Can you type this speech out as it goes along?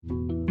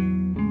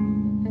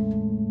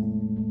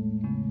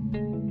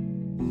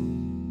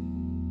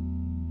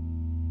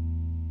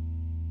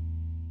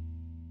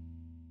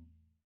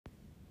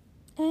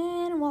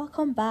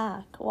welcome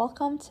back.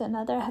 Welcome to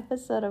another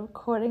episode of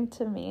According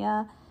to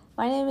Mia.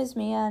 My name is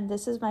Mia, and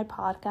this is my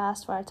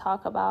podcast where I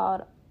talk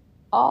about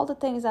all the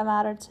things that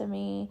matter to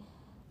me,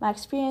 my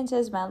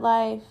experiences, my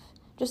life,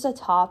 just the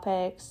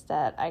topics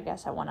that I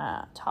guess I want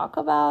to talk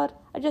about.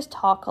 I just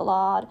talk a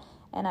lot,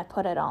 and I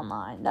put it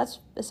online. That's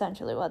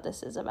essentially what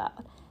this is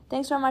about.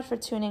 Thanks so much for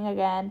tuning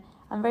again.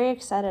 I'm very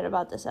excited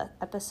about this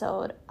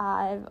episode.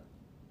 I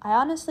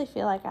honestly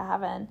feel like I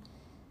haven't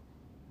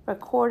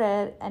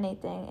recorded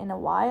anything in a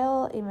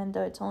while, even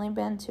though it's only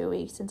been 2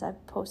 weeks since I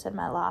posted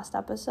my last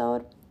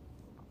episode.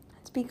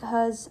 It's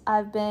because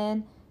I've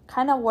been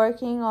kind of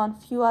working on a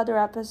few other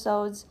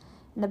episodes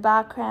in the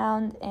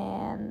background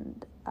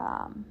and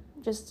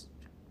just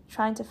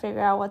trying to figure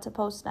out what to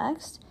post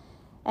next.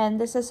 And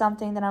this is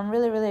something that I'm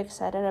really, really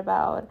excited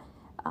about.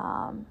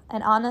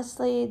 And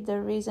honestly, the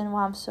reason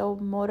why I'm so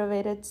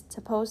motivated to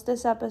post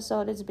this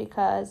episode is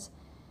because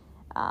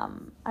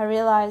I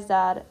realized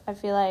that I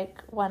feel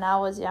like when I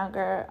was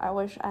younger, I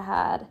wish I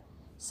had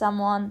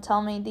someone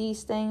tell me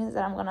these things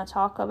that I'm going to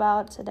talk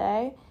about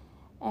today.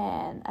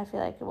 And I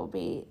feel like it will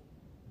be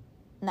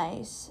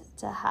nice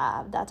to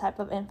have that type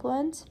of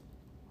influence.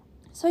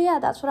 So yeah,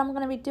 that's what I'm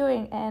going to be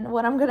doing. And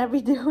what I'm going to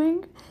be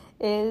doing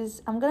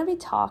is I'm going to be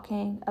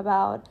talking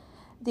about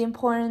the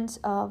importance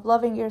of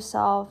loving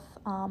yourself,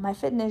 my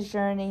fitness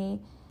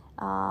journey,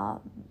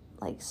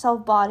 like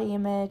self-body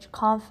image,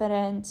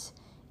 confidence,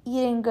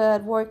 eating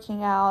good,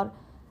 working out.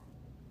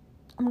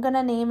 I'm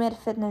gonna name it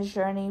fitness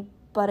journey,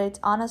 but it's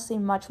honestly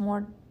much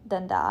more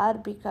than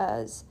that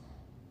because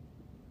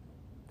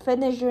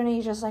fitness journey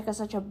is just like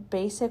such a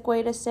basic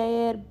way to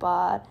say it,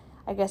 but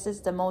I guess it's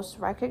the most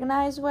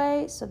recognized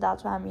way, so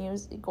that's why I'm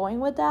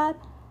going with that.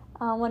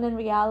 When in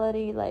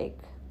reality, like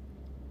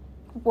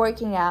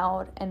working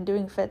out and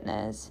doing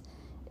fitness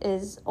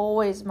is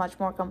always much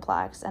more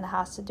complex and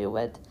has to do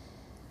with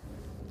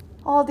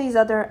all these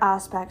other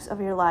aspects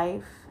of your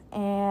life.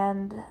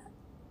 And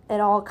it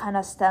all kind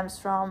of stems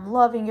from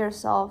loving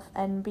yourself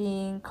and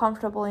being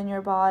comfortable in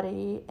your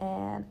body.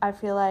 And I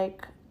feel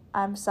like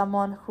I'm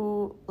someone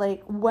who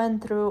like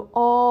went through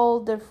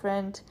all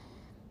different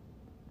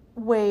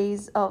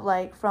ways of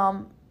like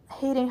from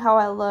hating how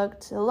I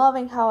looked to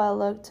loving how I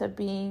looked to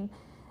being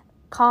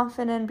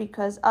confident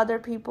because other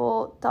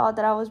people thought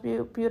that I was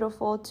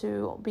beautiful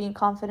to being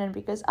confident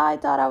because I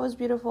thought I was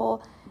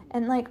beautiful,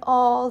 and like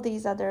all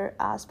these other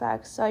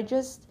aspects. So I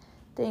just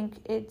think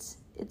it's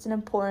an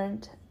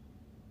important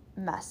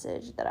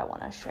message that I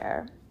want to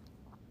share.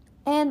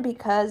 And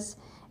because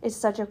it's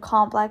such a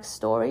complex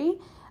story,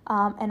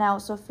 and I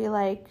also feel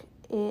like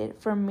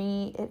for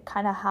me, it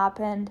kind of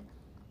happened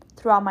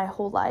throughout my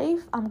whole life,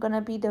 I'm going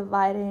to be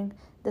dividing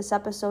this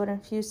episode in a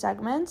few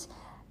segments.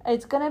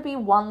 It's going to be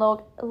one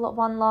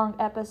long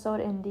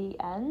episode in the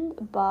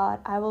end, but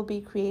I will be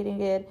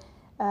creating it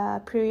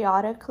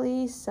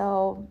periodically.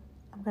 So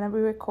I'm going to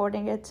be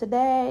recording it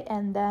today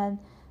and then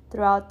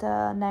throughout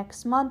the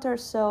next month or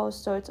so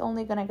it's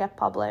only going to get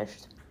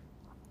published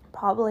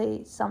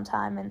probably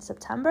sometime in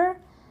September.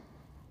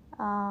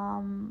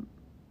 And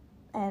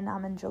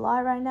I'm in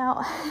July right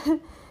now,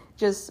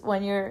 just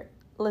when you're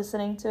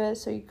listening to it,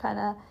 so you kind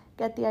of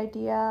get the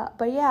idea.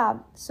 But yeah,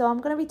 so I'm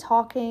going to be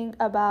talking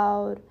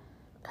about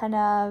kind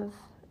of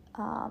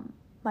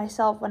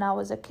myself when I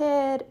was a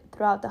kid,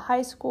 throughout the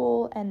high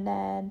school, and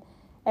then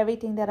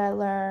everything that I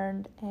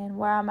learned and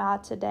where I'm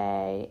at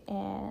today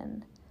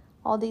and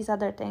all these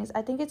other things.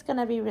 I think it's going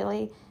to be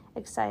really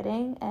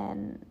exciting,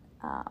 and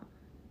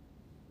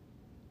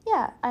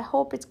I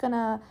hope it's going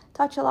to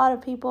touch a lot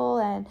of people,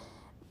 and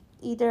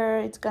either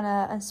it's going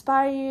to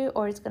inspire you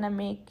or it's going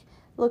to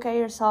look at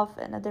yourself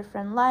in a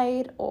different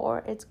light,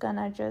 or it's going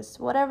to just,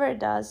 whatever it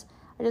does,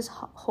 I just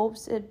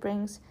hopes it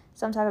brings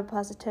some type of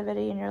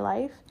positivity in your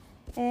life.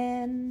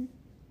 And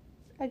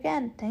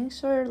again,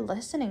 thanks for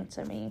listening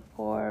to me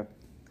for,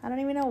 I don't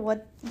even know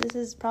what this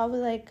is, probably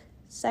like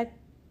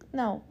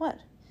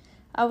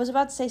I was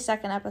about to say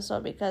second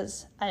episode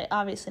because I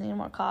obviously need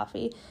more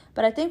coffee,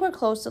 but I think we're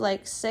close to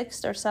like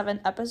 6th or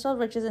 7th episode,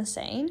 which is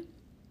insane.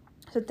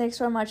 So thanks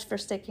so much for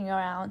sticking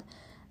around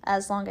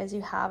as long as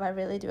you have. I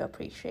really do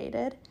appreciate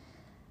it.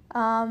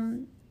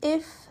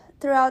 If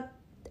throughout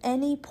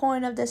any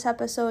point of this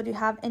episode you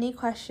have any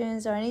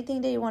questions or anything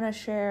that you want to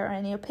share or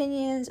any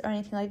opinions or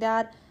anything like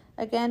that,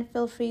 again,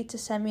 feel free to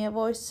send me a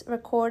voice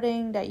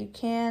recording that you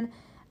can,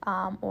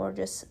 or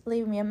just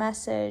leave me a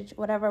message,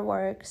 whatever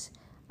works.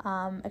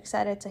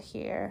 Excited to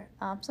hear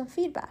some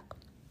feedback.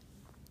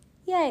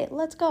 Yay,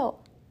 let's go.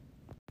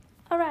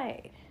 All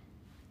right,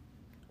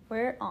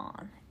 we're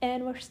on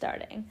and we're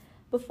starting.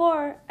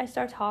 Before I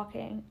start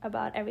talking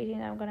about everything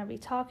that I'm going to be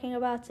talking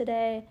about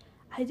today,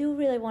 I do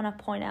really want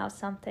to point out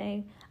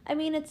something. I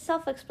mean, it's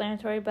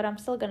self-explanatory, but I'm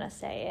still going to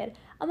say it.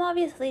 I'm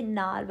obviously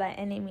not by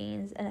any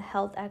means a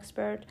health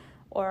expert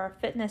or a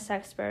fitness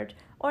expert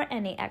or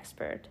any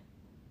expert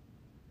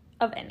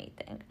of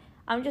anything.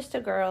 I'm just a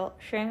girl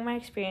sharing my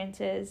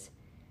experiences,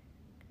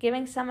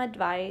 giving some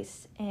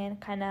advice, and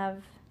kind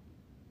of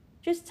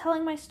just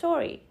telling my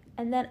story.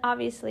 And then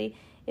obviously,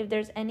 if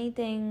there's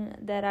anything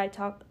that I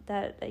talk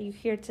that you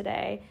hear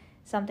today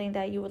something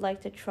that you would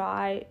like to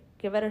try,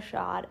 give it a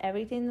shot.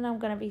 Everything that I'm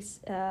going to be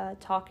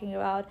talking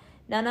about,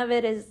 none of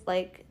it is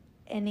like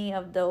any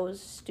of those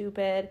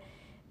stupid,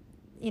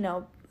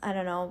 I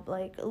don't know,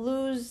 like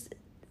lose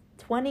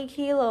 20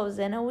 kilos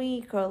in a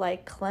week, or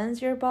like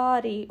cleanse your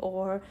body,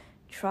 or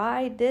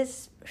try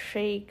this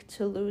shake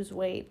to lose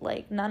weight.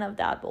 Like none of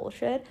that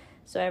bullshit.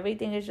 So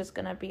everything is just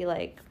gonna be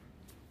like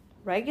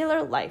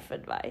regular life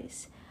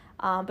advice.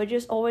 But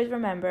just always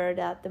remember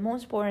that the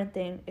most important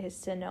thing is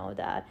to know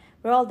that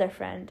we're all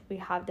different. We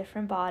have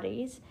different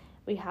bodies.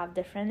 We have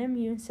different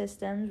immune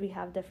systems. We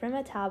have different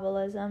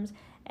metabolisms.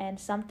 And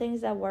some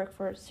things that work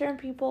for certain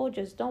people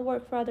just don't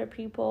work for other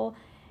people.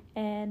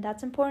 And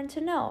that's important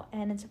to know.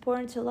 And it's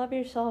important to love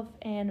yourself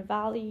and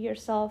value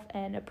yourself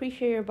and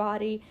appreciate your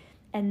body.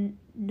 And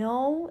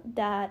know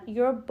that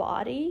your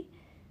body,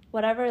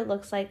 whatever it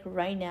looks like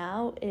right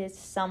now, is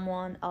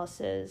someone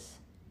else's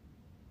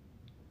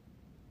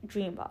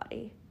dream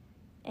body.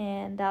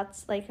 And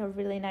that's like a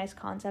really nice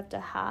concept to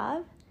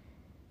have,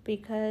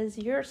 because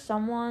you're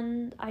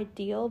someone's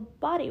ideal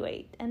body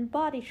weight and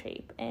body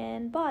shape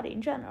and body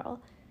in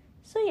general.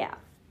 So yeah.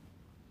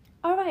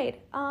 All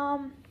right.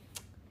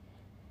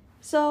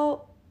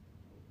 So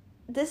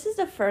this is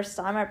the first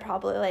time I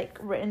probably like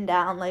written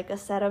down like a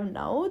set of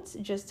notes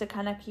just to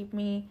kind of keep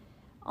me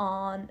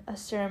on a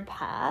certain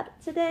path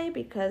today,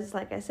 because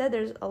like I said,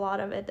 there's a lot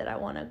of it that I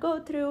want to go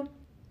through.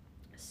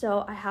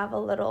 So I have a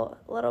little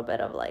bit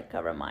of like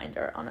a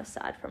reminder on a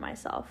side for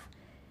myself.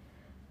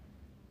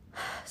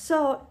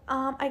 So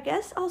I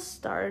guess I'll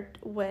start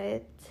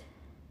with,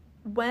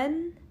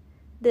 when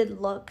did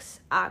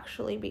looks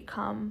actually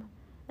become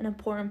an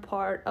important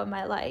part of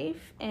my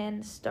life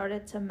and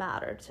started to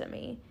matter to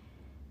me?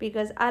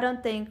 Because I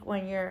don't think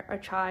when you're a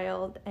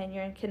child and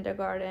you're in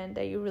kindergarten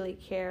that you really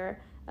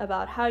care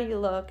about how you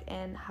look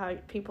and how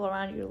people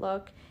around you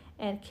look.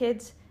 And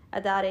kids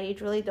at that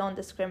age really don't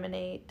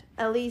discriminate.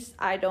 At least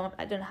I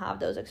didn't have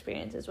those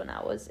experiences when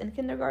I was in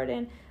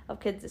kindergarten of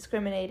kids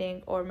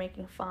discriminating or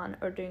making fun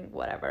or doing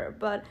whatever.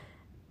 But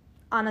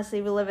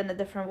honestly, we live in a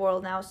different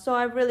world now, so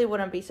I really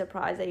wouldn't be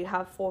surprised that you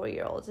have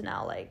 4-year-olds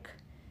now like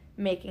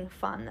making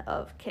fun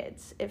of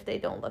kids if they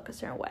don't look a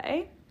certain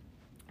way.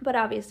 But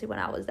obviously when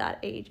I was that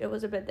age, it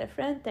was a bit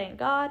different, thank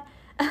God.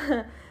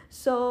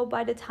 So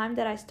by the time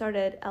that I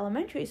started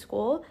elementary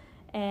school,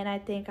 and I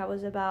think I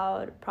was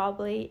about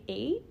probably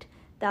 8,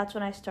 that's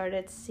when I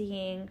started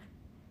seeing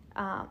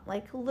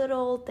like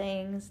little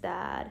things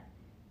that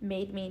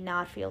made me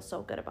not feel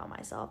so good about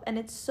myself. And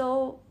it's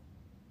so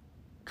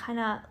kind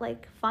of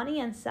like funny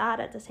and sad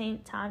at the same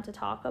time to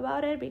talk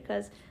about it,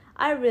 because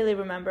I really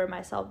remember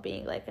myself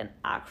being like an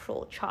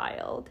actual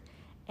child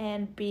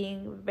and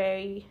being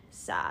very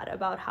sad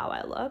about how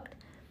I looked.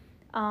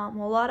 A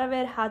lot of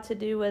it had to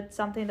do with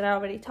something that I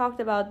already talked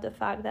about, the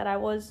fact that I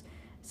was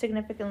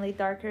significantly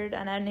darker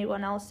than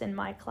anyone else in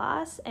my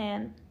class,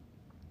 and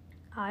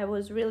I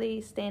was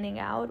really standing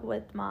out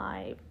with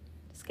my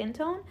skin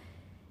tone,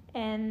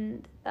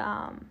 and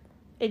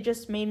it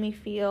just made me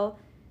feel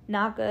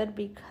not good,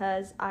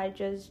 because I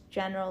just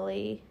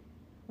generally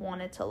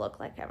wanted to look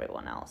like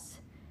everyone else.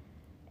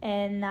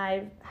 And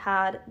I've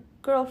had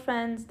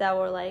girlfriends that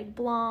were like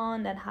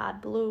blonde and had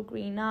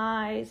blue-green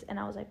eyes, and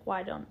I was like,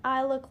 why don't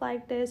I look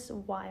like this?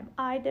 Why am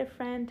I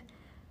different?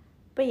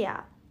 But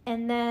yeah.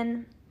 And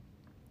then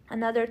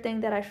another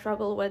thing that I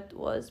struggled with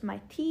was my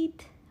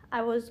teeth.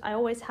 I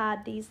always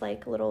had these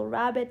like little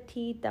rabbit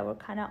teeth that were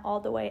kind of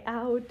all the way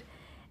out.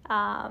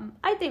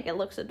 I think it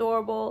looks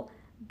adorable,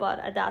 but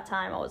at that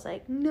time I was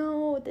like,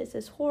 no, this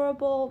is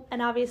horrible.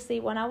 And obviously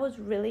when I was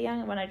really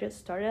young, when I just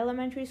started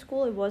elementary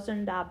school, it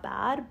wasn't that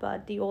bad,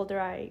 but the older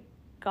I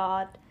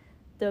got,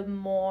 the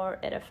more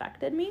it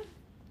affected me.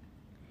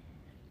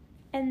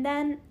 And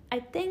then I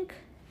think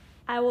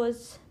I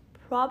was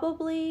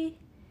probably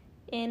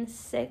in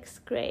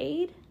 6th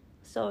grade,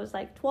 so I was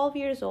like 12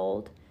 years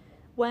old,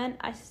 when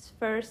I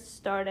first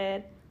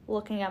started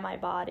looking at my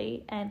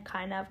body and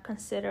kind of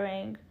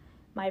considering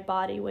my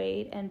body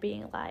weight and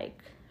being like,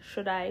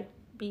 should I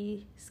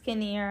be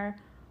skinnier,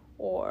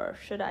 or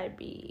should I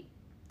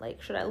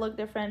look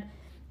different?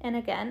 And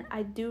again,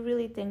 I do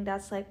really think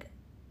that's like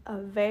a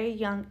very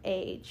young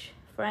age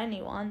for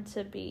anyone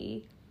to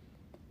be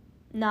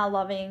not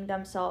loving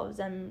themselves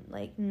and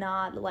like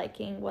not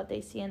liking what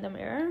they see in the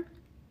mirror.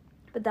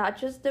 But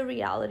that's just the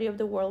reality of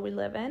the world we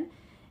live in.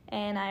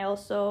 And I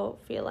also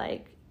feel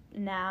like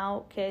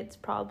now kids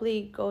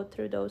probably go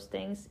through those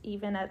things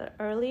even at an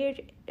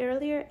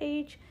earlier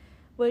age,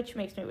 which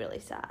makes me really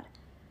sad.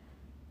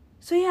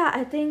 So yeah,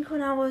 I think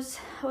when I was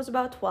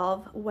about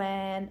 12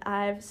 when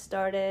I've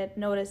started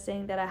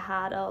noticing that I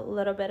had a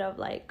little bit of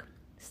like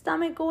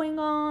stomach going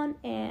on,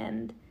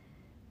 and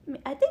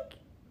I think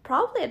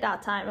probably at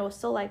that time it was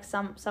still like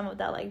some of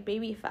that like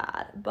baby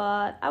fat,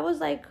 but I was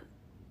like,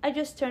 I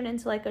just turned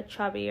into like a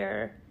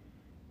chubbier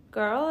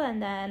girl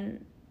and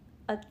then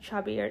a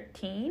chubbier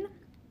teen.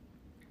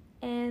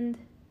 And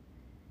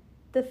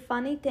the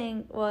funny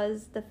thing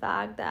was the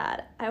fact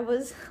that I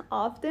was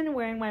often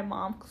wearing my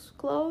mom's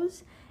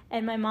clothes,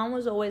 and my mom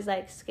was always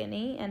like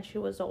skinny and she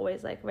was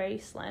always like very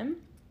slim.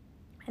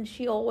 and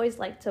she always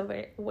liked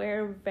to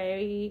wear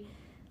very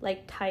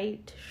like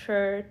tight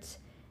shirts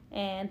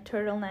and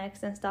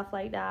turtlenecks and stuff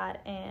like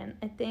that. And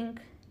I think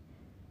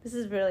this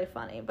is really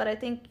funny, but I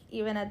think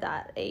even at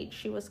that age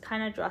she was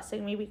kind of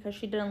dressing me because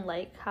she didn't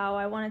like how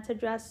I wanted to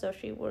dress, so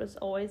she was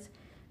always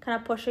kind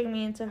of pushing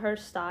me into her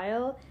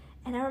style.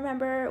 And I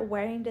remember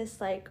wearing this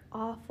like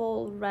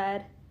awful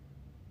red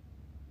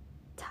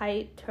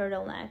tight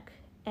turtleneck,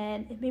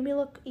 and it made me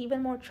look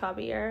even more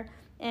chubbier,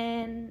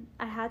 and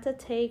I had to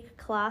take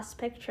class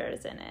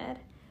pictures in it,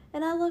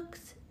 and I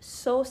looked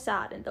so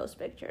sad in those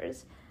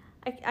pictures.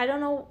 I don't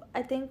know,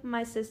 I think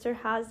my sister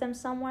has them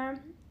somewhere,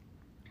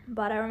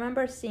 but I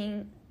remember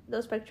seeing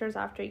those pictures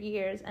after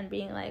years and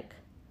being like,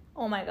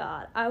 oh my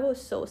god, I was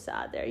so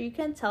sad there. You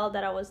can tell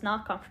that I was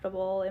not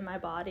comfortable in my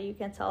body. You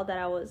can tell that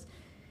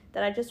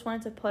I just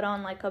wanted to put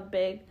on like a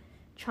big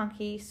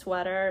chunky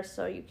sweater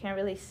so you can't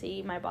really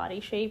see my body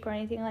shape or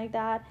anything like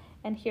that.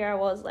 And here I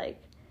was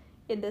like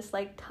in this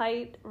like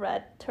tight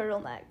red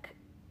turtleneck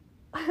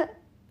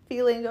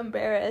feeling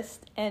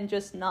embarrassed and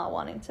just not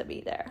wanting to be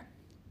there.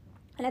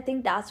 And I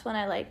think that's when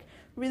I like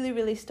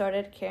really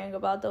started caring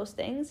about those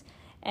things.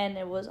 And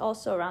it was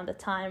also around the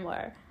time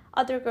where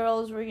other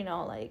girls were,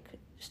 like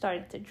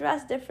starting to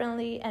dress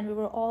differently, and we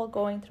were all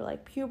going through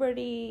like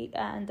puberty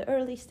and the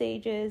early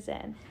stages,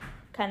 and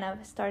kind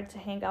of started to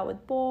hang out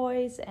with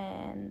boys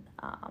and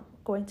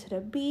going to the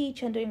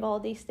beach and doing all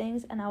these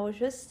things, and I was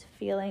just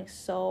feeling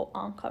so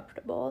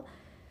uncomfortable.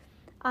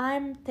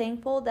 I'm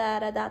thankful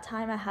that at that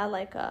time I had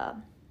like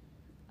a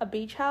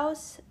beach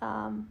house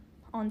on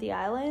the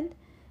island,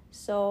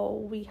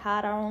 so we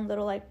had our own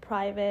little like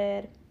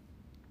private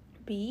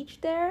beach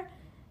there,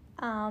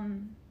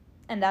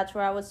 and that's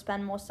where I would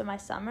spend most of my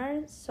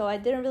summers. So I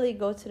didn't really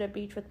go to the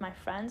beach with my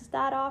friends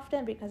that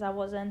often because I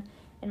wasn't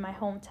in my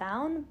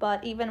hometown,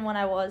 but even when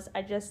I was,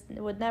 I just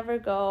would never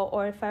go,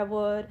 or if I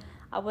would,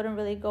 I wouldn't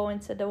really go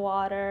into the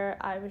water.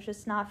 I was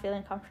just not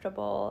feeling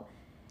comfortable.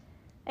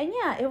 And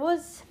yeah, it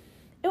was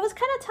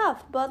kind of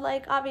tough, but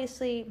like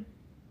obviously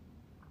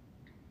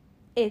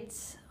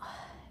it's,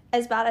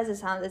 as bad as it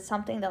sounds, it's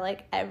something that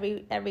like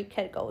every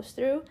kid goes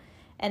through.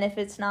 And if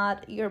it's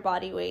not your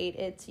body weight,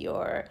 it's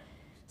your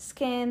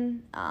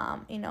skin.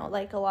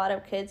 Like a lot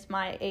of kids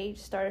my age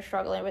started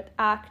struggling with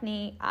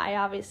acne. I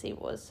obviously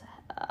was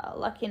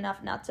lucky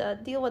enough not to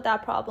deal with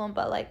that problem,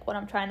 but like what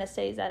I'm trying to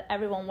say is that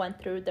everyone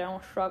went through their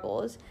own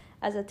struggles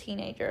as a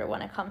teenager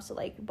when it comes to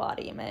like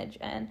body image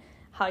and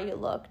how you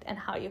looked and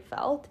how you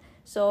felt.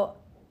 So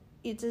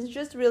it is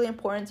just really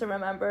important to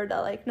remember that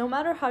like no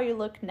matter how you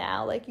look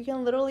now, like you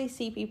can literally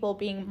see people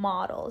being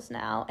models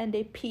now and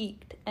they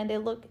peaked and they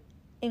look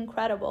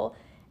incredible.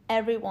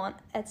 Everyone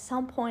at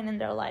some point in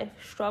their life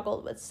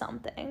struggled with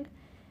something,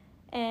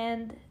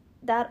 and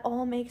that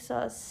all makes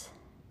us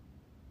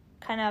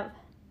kind of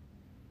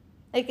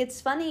like,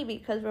 it's funny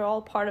because we're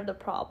all part of the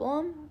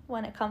problem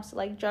when it comes to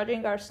like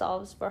judging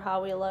ourselves for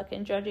how we look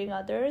and judging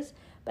others,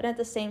 but at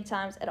the same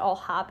time it all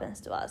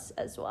happens to us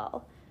as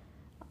well.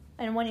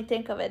 And when you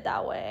think of it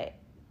that way,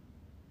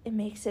 it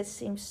makes it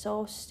seem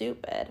so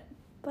stupid,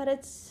 but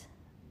it's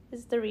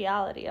the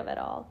reality of it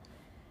all.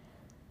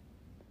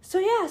 So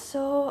yeah,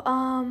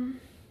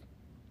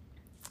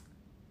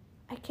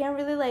 I can't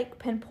really like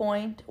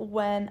pinpoint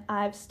when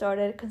I've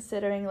started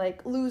considering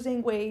like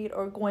losing weight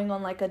or going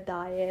on like a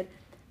diet,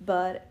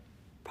 but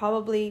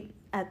probably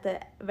at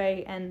the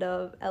very end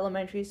of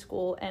elementary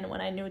school, and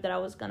when I knew that I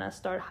was gonna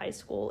start high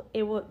school,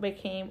 it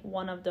became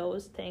one of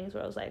those things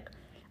where I was like,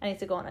 I need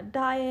to go on a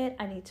diet,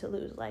 I need to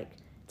lose like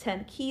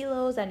 10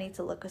 kilos, I need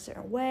to look a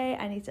certain way,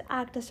 I need to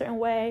act a certain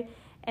way.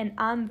 And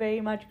I'm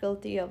very much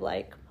guilty of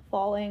like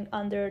falling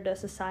under the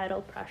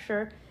societal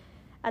pressure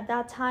at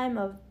that time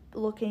of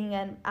looking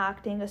and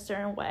acting a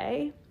certain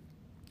way.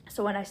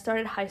 So when I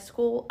started high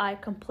school, I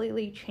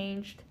completely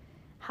changed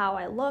how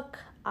I look.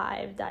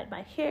 I've dyed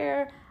my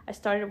hair. I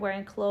started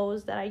wearing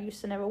clothes that I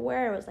used to never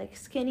wear. It was like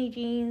skinny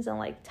jeans and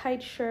like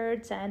tight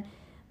shirts and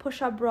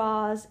push-up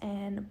bras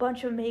and a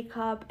bunch of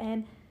makeup,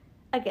 and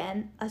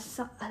again,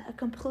 a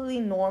completely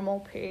normal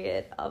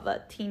period of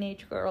a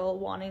teenage girl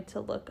wanting to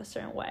look a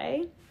certain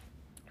way.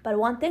 But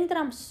one thing that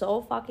I'm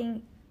so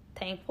fucking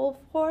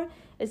thankful for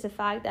is the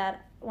fact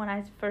that when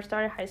I first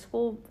started high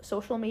school,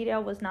 social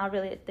media was not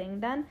really a thing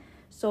then.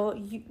 So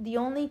the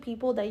only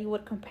people that you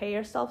would compare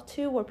yourself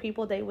to were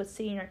people that you would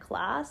see in your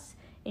class,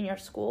 in your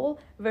school,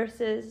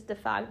 versus the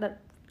fact that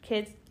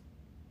kids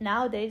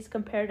nowadays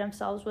compare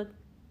themselves with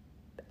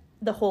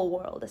the whole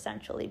world,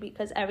 essentially,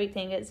 because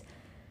everything is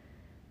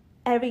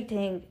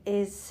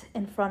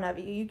in front of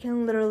you. You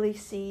can literally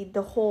see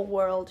the whole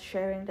world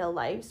sharing their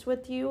lives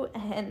with you,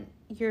 and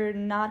you're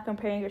not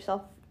comparing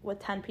yourself with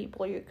 10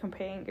 people, you're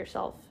comparing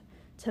yourself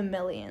to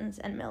millions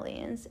and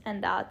millions,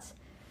 and that's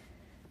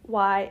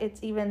why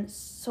it's even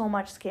so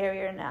much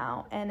scarier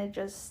now. And it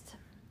just,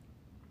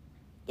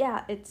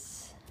 yeah, it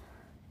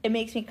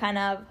makes me kind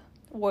of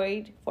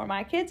worried for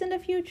my kids in the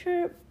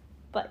future.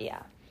 But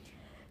yeah,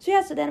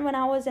 so then when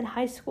I was in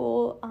high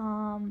school,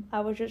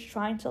 I was just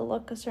trying to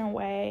look a certain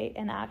way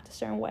and act a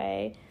certain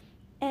way,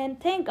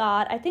 And thank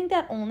God, I think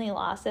that only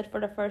lasted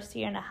for the first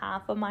year and a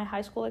half of my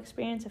high school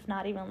experience, if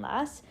not even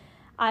less.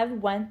 I've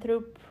went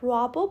through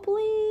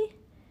probably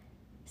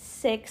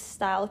 6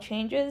 style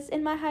changes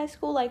in my high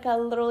school. Like, I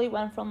literally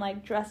went from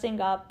like dressing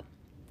up,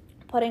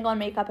 putting on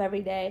makeup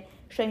every day,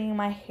 straightening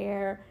my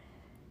hair,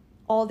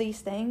 all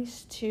these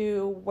things,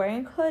 to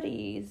wearing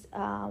hoodies,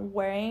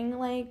 wearing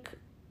like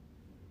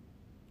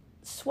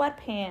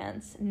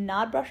sweatpants,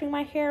 not brushing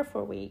my hair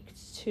for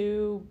weeks,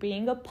 to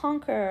being a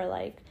punker,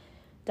 like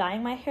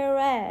dyeing my hair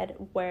red,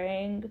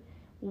 wearing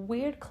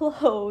weird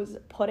clothes,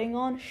 putting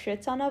on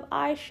shit ton of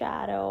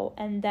eyeshadow.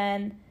 And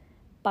then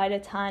by the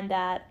time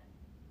that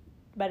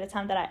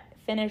I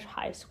finished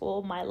high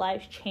school, my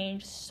life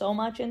changed so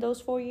much in those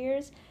 4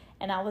 years,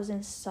 and I was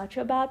in such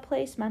a bad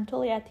place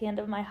mentally at the end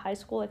of my high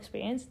school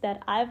experience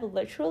that I've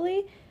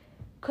literally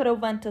could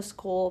have went to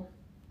school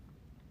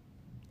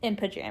in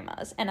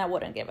pajamas and I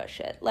wouldn't give a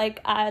shit. Like,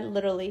 I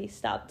literally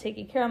stopped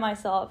taking care of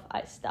myself.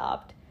 I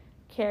stopped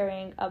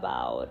caring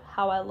about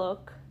how I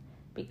look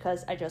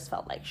because I just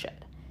felt like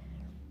shit.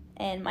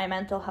 And my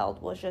mental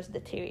health was just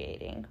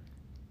deteriorating.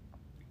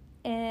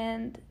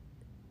 And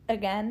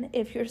again,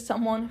 if you're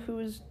someone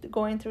who's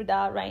going through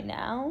that right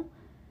now,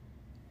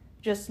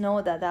 just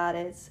know that that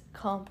is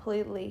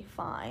completely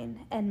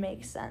fine and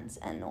makes sense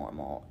and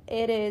normal.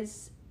 It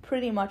is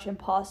pretty much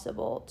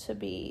impossible to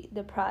be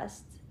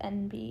depressed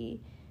and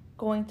be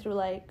going through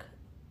like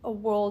a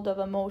world of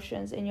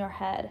emotions in your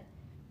head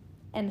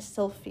and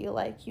still feel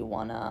like you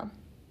wanna,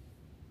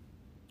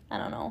 I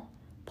don't know,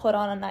 put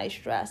on a nice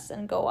dress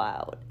and go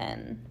out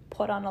and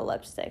put on a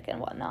lipstick and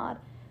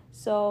whatnot.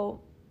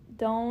 So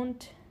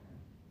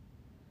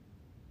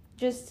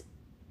just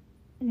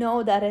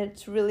know that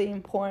it's really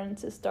important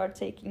to start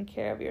taking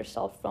care of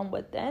yourself from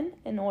within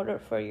in order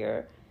for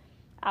your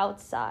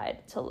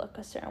outside to look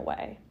a certain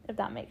way, if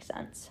that makes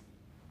sense.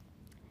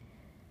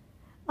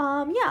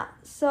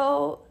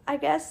 So I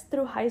guess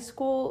through high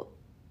school,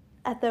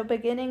 at the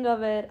beginning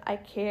of it, I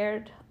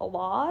cared a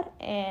lot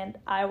and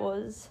I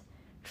was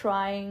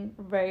trying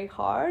very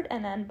hard,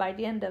 and then by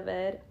the end of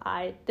it,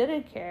 I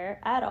didn't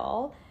care at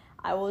all.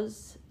 I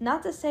was,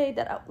 not to say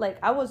that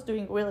I was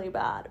doing really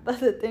bad, but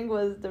the thing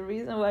was, the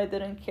reason why I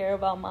didn't care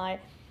about my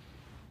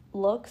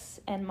looks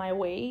and my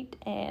weight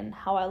and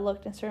how I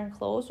looked in certain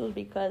clothes was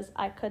because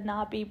I could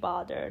not be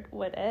bothered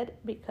with it,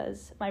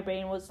 because my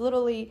brain was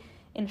literally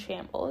in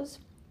shambles,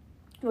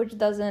 which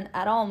doesn't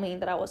at all mean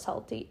that I was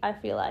healthy. I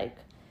feel like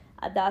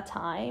at that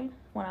time,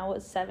 when I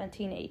was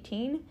 17,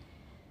 18,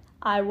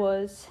 I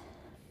was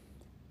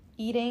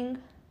eating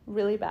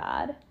really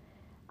bad.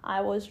 I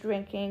was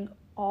drinking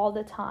all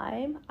the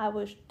time. I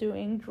was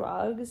doing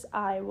drugs.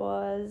 I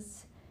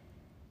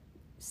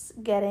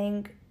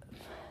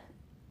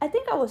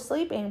think I was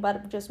sleeping,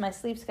 but just my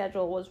sleep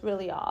schedule was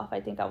really off.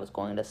 I think I was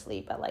going to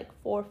sleep at like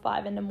 4 or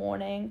 5 in the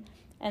morning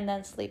and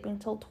then sleeping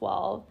till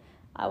 12.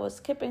 I was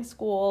skipping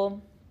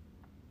school.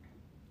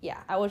 Yeah,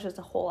 I was just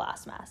a whole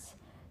ass mess.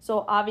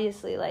 So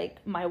obviously,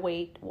 like, my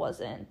weight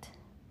wasn't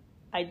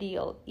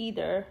ideal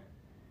either,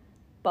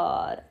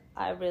 but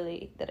I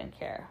really didn't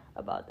care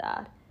about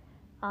that.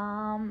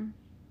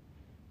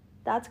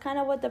 That's kind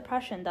of what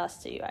depression does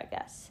to you, I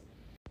guess.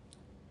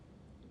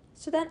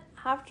 So then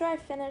after I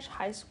finished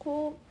high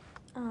school,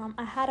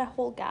 I had a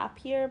whole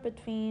gap year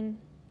between,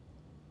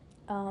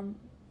 I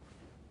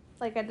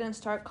didn't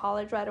start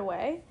college right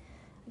away.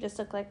 I just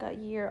took like a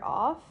year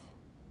off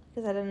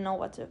because I didn't know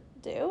what to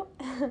do.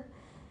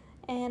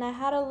 And I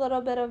had a little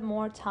bit of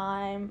more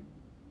time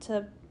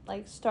to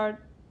like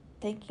start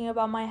thinking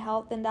about my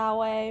health in that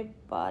way,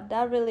 but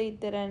that really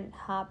didn't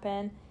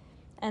happen.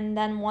 And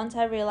then once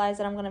I realized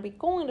that I'm going to be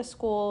going to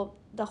school,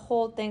 the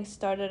whole thing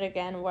started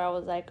again, where I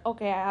was like,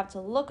 okay, I have to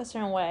look a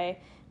certain way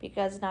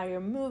because now you're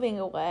moving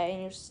away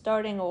and you're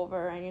starting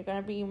over and you're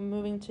going to be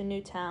moving to a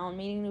new town,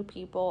 meeting new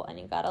people, and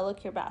you got to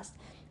look your best.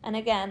 And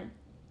again,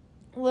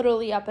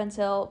 literally up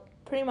until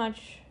pretty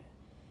much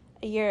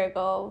a year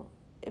ago,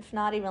 if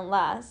not even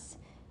less,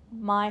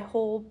 my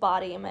whole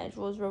body image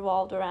was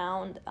revolved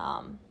around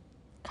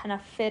kind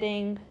of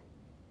fitting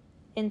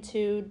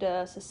into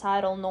the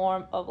societal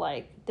norm of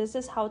like, this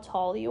is how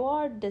tall you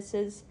are, this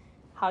is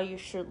how you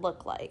should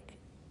look like.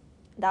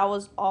 That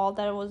was all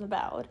that it was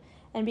about.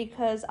 And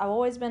because I've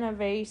always been a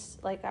very,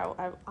 like,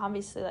 I'm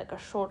obviously like a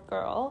short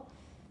girl,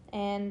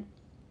 and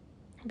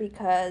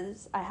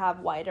because I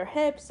have wider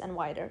hips and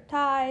wider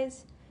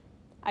thighs,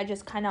 I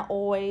just kind of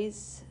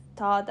always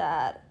thought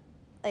that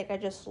like I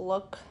just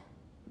look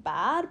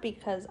bad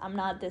because I'm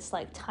not this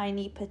like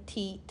tiny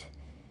petite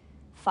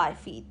 5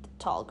 feet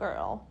tall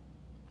girl.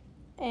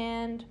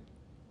 And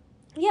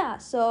yeah,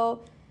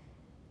 so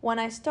when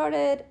I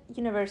started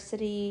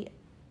university,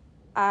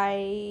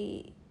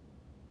 I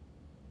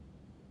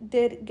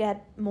did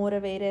get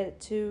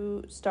motivated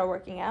to start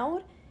working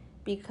out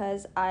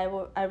because I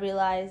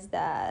realized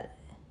that,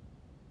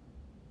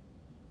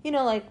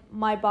 like,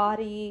 my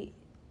body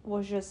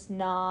was just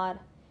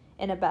not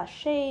in a best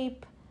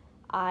shape.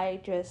 I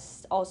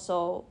just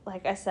also,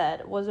 like I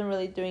said, wasn't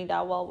really doing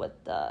that well with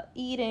the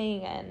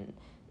eating and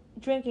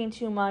drinking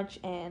too much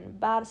and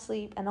bad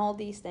sleep and all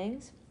these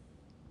things.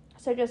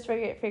 So I just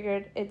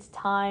figured it's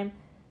time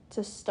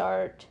to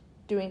start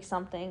doing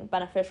something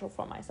beneficial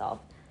for myself.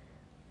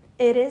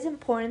 It is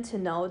important to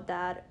note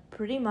that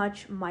pretty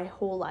much my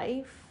whole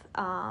life,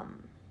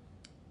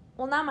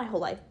 well, not my whole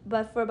life,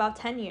 but for about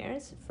 10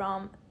 years,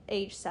 from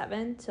age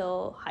 7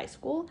 till high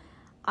school,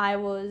 I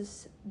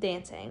was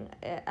dancing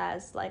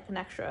as like an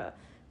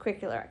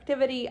extracurricular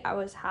activity. I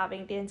was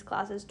having dance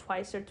classes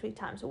 2 or 3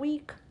 times a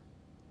week.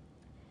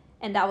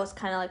 And that was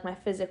kind of like my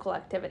physical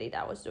activity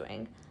that I was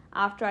doing.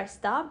 After I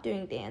stopped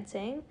doing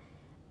dancing,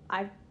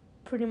 I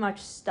pretty much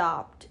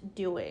stopped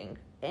doing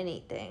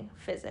anything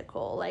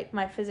physical. Like,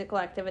 my physical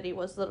activity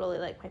was literally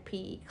like my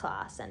PE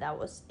class, and that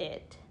was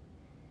it.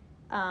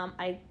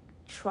 I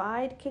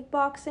tried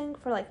kickboxing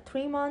for like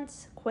 3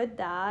 months, quit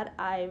that.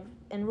 I've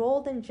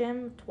enrolled in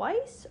gym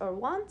twice or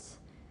once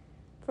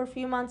for a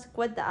few months,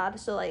 quit that.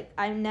 So like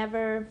I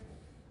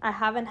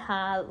haven't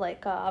had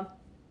like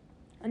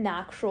an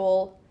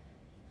actual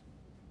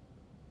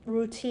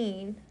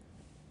routine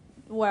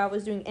where I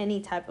was doing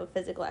any type of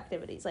physical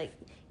activities. Like,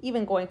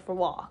 even going for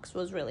walks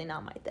was really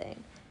not my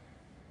thing.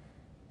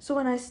 So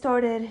when I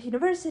started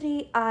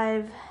university,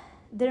 I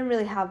didn't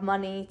really have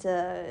money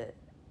to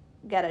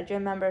get a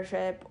gym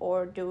membership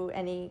or do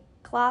any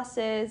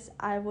classes.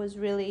 I was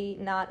really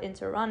not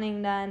into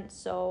running then,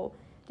 so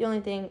the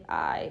only thing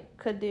I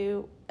could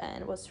do,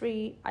 and was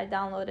free, I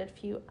downloaded a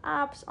few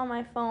apps on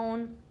my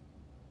phone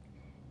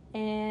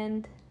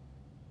and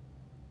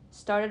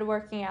started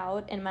working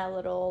out in my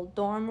little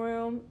dorm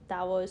room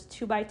that was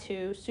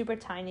 2x2, super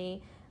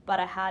tiny, but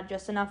I had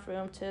just enough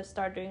room to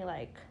start doing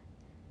like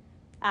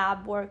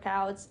ab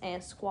workouts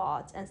and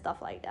squats and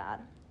stuff like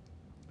that.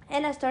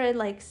 And I started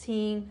like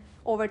seeing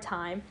over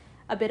time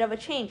a bit of a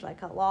change.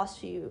 Like, I lost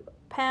a few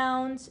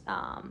pounds.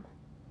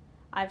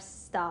 I've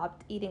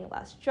stopped eating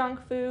less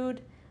junk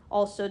food,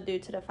 also due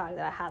to the fact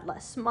that I had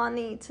less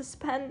money to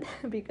spend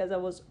because I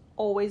was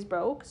always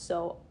broke.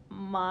 So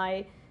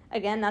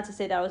again, not to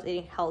say that I was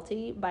eating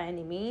healthy by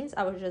any means,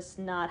 I was just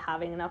not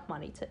having enough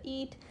money to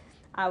eat.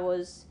 I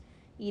was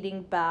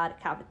eating bad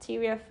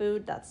cafeteria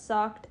food that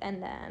sucked,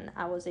 and then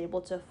I was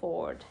able to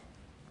afford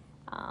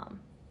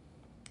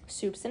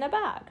soups in a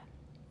bag.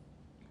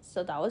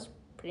 So that was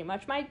pretty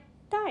much my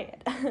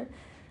diet.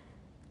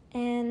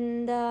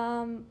 And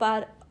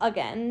but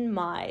again,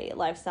 my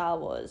lifestyle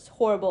was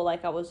horrible.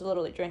 Like, I was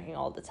literally drinking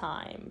all the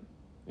time,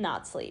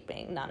 not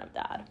sleeping, none of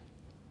that.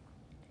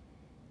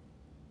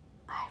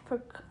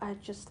 I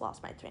just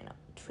lost my train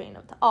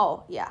of thought.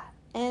 Oh yeah,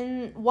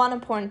 and one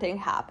important thing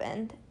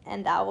happened,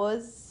 and that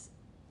was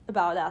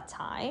about that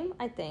time.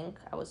 I think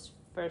I was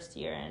first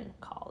year in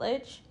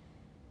college.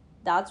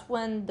 That's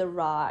when the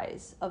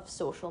rise of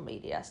social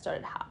media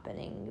started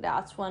happening.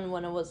 That's when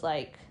it was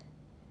like,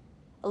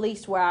 at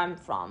least where I'm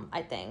from,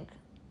 I think,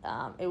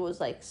 it was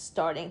like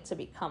starting to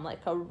become like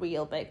a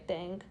real big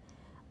thing.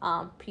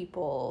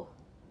 People,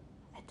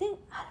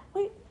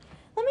 wait,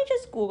 let me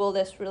just Google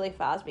this really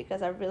fast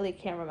because I really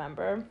can't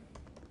remember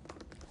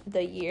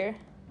the year.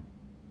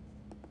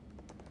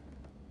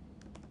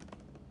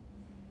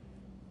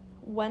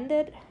 When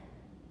did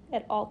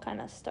it all kind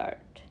of start?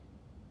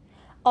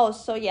 Oh,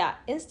 so yeah,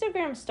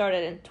 Instagram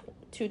started in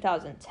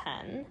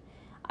 2010.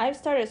 I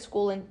started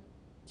school in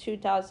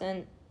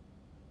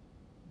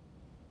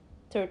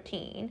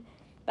 2013,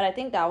 but I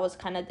think that was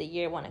kind of the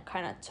year when it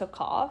kind of took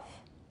off.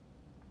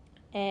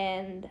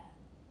 And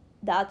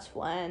that's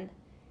when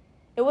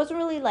it wasn't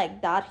really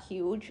like that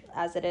huge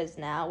as it is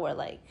now, where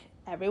like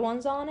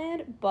everyone's on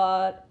it,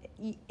 but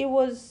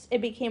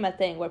it became a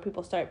thing where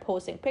people started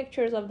posting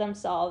pictures of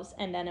themselves,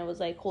 and then it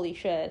was like, holy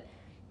shit,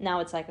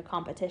 now it's like a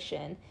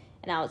competition.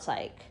 And now it's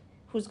like,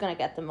 who's going to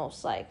get the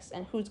most likes,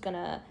 and who's going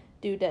to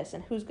do this,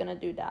 and who's going to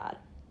do that.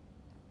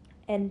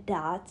 And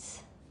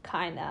that's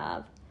kind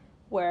of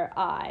where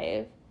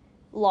I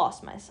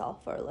lost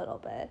myself for a little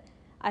bit.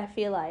 I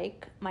feel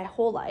like my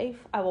whole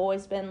life, I've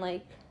always been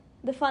like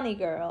the funny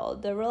girl,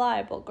 the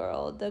reliable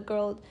girl, the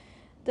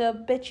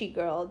bitchy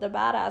girl, the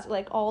badass,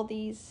 like all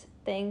these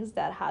things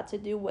that had to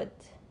do with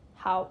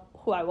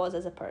who I was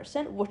as a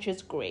person, which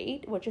is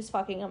great, which is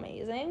fucking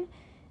amazing.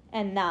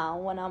 And now,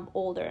 when I'm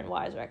older and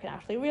wiser, I can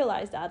actually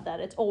realize that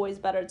it's always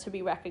better to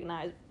be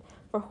recognized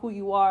for who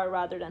you are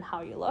rather than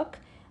how you look.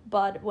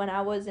 But when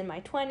I was in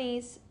my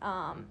 20s,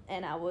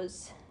 and I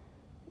was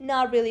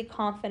not really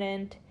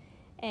confident,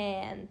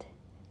 and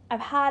I've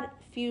had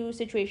few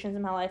situations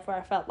in my life where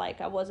I felt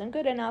like I wasn't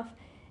good enough,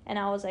 and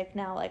I was like,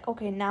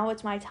 okay, now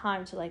it's my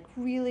time to like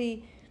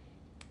really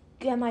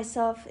get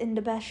myself in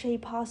the best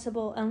shape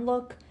possible and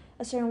look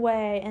a certain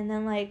way, and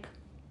then like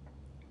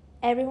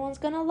everyone's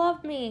gonna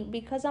love me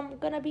because I'm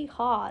gonna be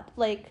hot.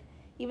 Like,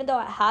 even though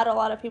I had a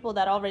lot of people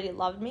that already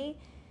loved me,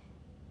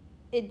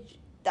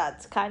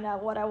 that's kind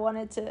of what I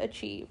wanted to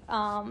achieve.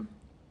 And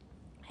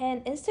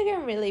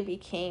Instagram really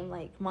became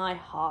like my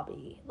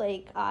hobby.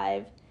 Like,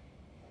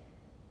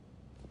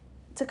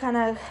 to kind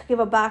of give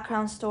a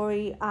background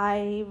story,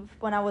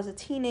 when I was a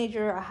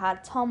teenager, I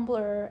had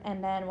Tumblr,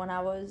 and then when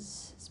I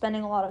was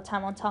spending a lot of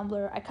time on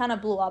Tumblr, I kind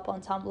of blew up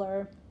on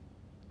Tumblr.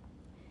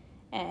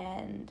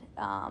 and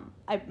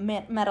I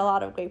met a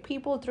lot of great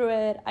people through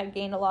it. I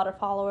gained a lot of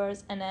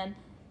followers, and then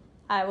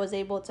I was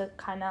able to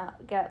kind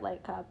of get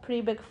like a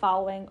pretty big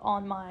following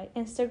on my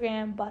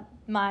Instagram. But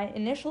my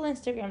initial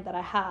Instagram that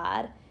I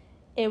had,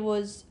 it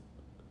was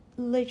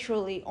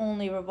literally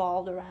only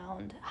revolved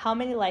around how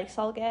many likes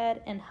I'll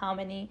get and how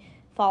many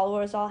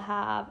followers I'll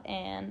have,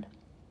 and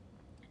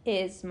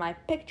is my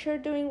picture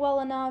doing well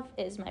enough?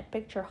 Is my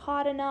picture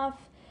hot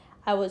enough?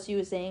 I was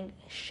using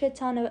shit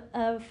ton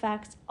of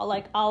effects.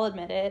 Like, I'll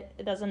admit it,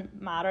 it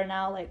doesn't matter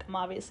now. Like, I'm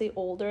obviously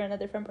older and a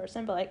different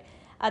person, but like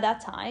at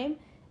that time,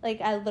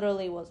 like I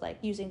literally was like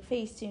using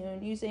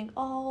Facetune, using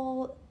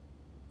all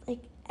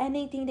like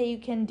anything that you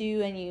can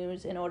do and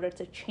use in order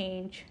to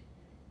change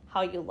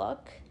how you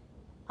look.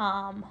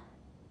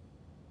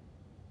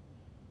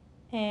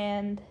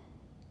 And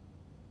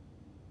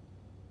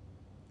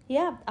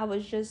yeah, I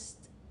was just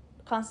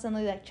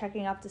constantly like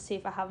checking up to see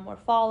if I have more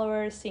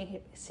followers,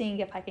 seeing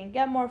if I can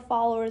get more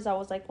followers. I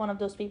was like one of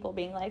those people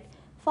being like,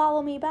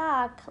 follow me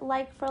back,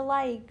 like for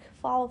like,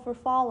 follow for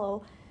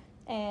follow.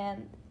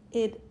 And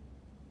it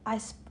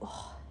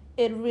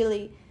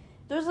really,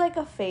 there's like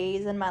a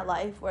phase in my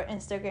life where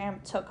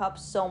Instagram took up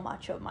so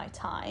much of my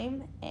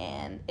time,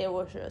 and it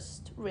was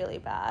just really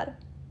bad.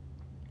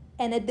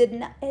 And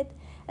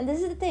and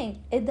this is the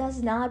thing, it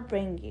does not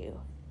bring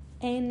you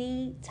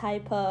any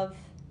type of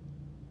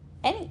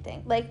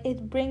anything. Like,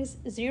 it brings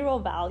zero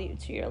value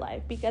to your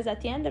life, because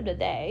at the end of the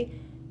day,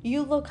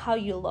 you look how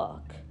you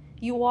look.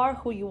 You are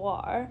who you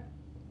are.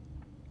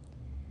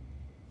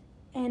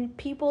 And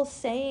people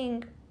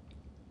saying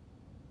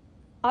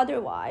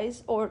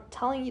otherwise or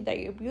telling you that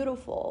you're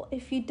beautiful,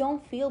 if you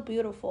don't feel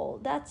beautiful,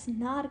 that's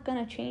not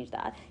gonna change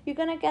that. You're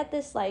gonna get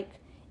this like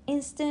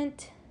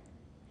instant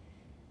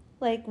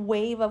like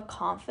wave of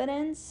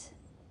confidence,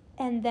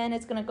 and then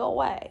it's gonna go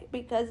away,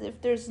 because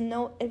if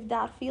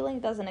that feeling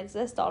doesn't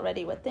exist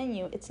already within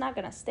you, it's not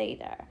gonna stay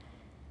there.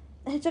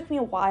 And it took me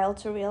a while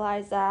to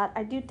realize that.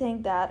 I do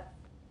think that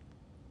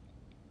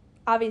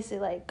obviously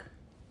like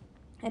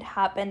it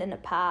happened in the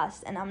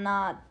past and I'm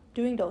not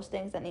doing those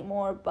things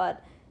anymore,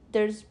 but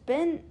there's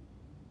been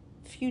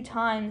few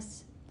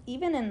times,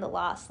 even in the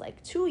last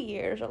like 2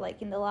 years, or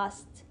like in the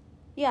last,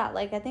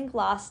 like I think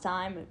last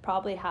time it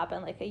probably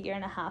happened like a year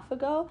and a half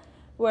ago,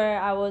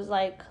 where I was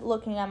like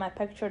looking at my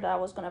picture that I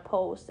was gonna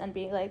post and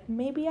being like,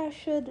 maybe I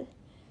should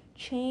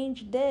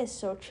change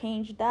this or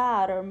change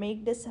that or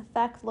make this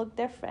effect look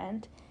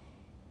different.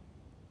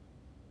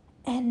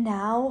 And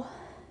now,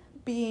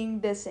 being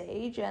this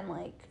age and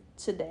like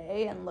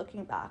today and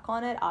looking back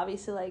on it,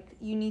 obviously like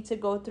you need to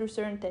go through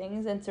certain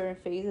things and certain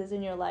phases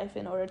in your life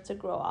in order to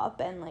grow up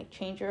and like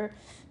change your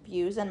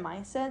views and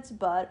mindsets.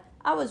 But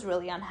I was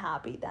really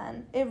unhappy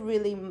then. It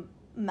really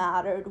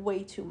mattered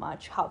way too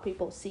much how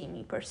people see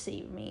me,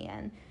 perceive me,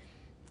 and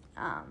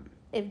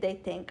if they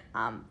think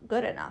I'm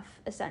good enough,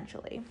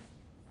 essentially.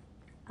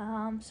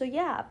 So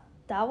yeah,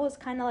 that was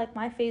kind of like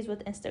my phase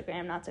with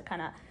Instagram. Not to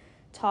kind of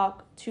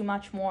talk too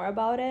much more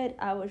about it,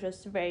 I was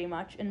just very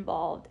much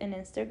involved in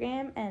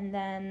Instagram. And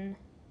then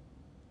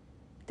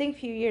I think a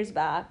few years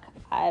back,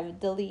 I've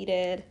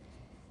deleted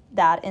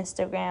that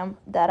Instagram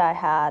that I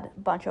had a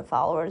bunch of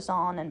followers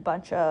on and a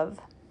bunch of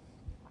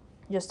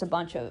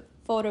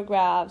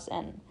photographs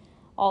and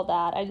all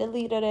that. I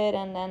deleted it,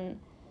 and then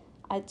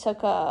I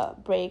took a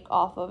break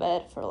off of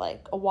it for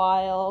like a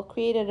while,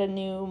 created a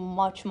new,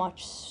 much,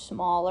 much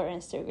smaller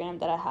Instagram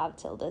that I have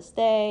till this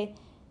day,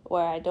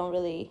 where I don't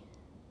really,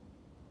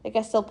 like,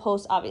 I still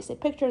post obviously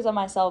pictures of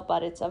myself,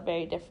 but it's a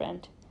very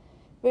different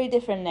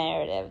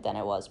narrative than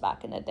it was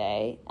back in the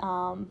day.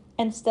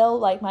 And still,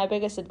 like, my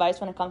biggest advice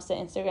when it comes to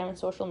Instagram and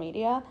social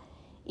media,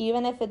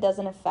 even if it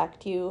doesn't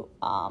affect you,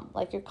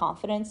 like your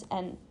confidence,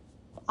 and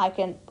I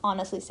can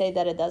honestly say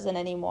that it doesn't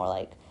anymore.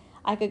 Like,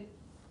 I could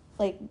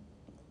like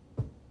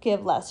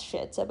give less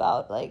shits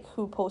about like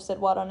who posted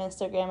what on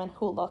Instagram and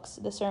who looks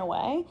a certain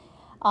way.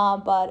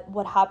 But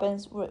what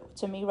happens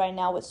to me right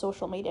now with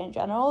social media in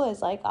general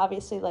is like,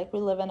 obviously like we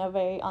live in a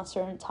very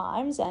uncertain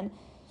times and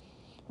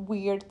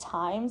weird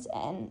times,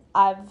 and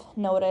I've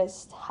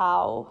noticed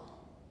how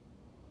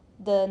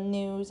the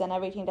news and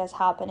everything that's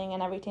happening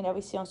and everything that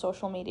we see on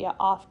social media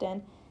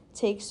often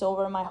takes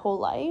over my whole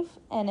life,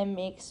 and it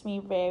makes me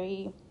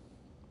very,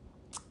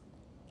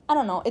 I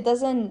don't know, it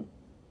doesn't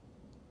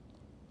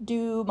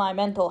do my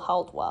mental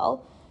health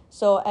well.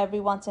 So every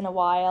once in a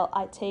while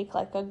I take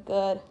like a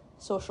good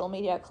social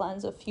media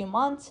cleanse of a few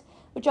months,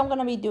 which I'm going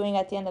to be doing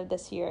at the end of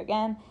this year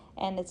again,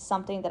 and it's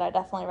something that I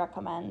definitely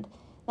recommend.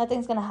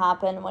 Nothing's going to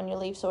happen when you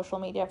leave social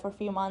media for a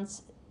few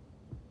months.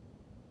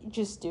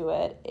 Just do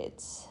it.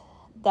 It's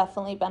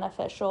definitely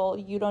beneficial.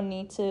 You don't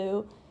need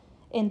to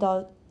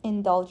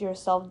indulge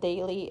yourself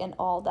daily in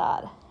all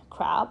that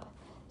crap.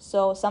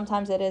 So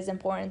sometimes it is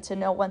important to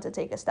know when to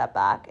take a step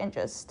back and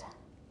just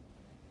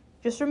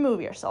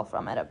remove yourself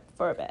from it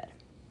for a bit.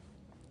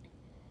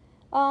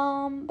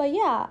 But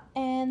yeah,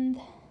 and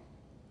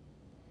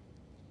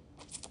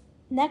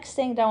next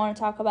thing that I want to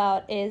talk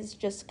about is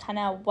just kind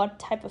of what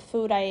type of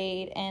food I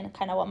ate and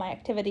kind of what my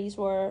activities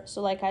were.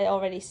 So like I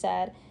already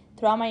said,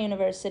 throughout my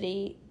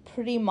university,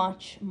 pretty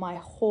much my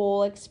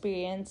whole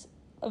experience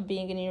of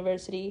being in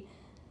university,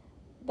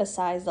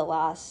 besides the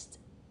last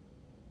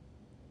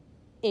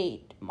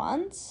 8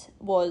 months,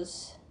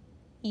 was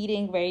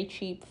eating very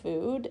cheap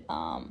food,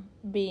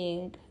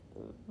 being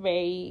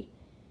very,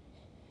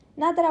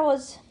 not that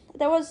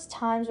there was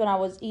times when I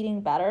was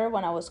eating better,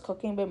 when I was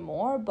cooking a bit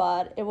more,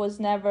 but it was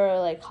never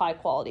like high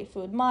quality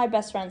food. My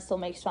best friend still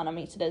makes fun of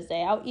me to this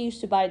day. I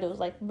used to buy those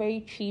like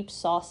very cheap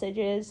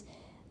sausages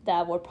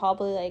that were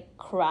probably like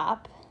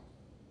crap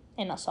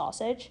in a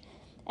sausage,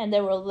 and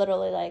they were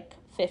literally like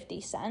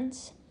 50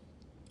 cents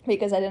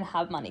because I didn't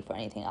have money for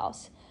anything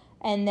else.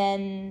 And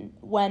then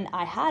when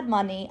I had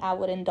money, I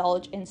would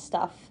indulge in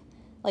stuff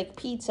like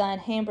pizza and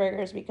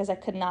hamburgers because I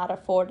could not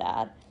afford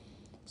that.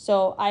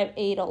 So I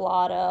ate a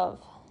lot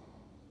of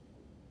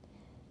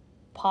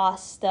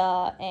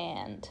pasta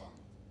and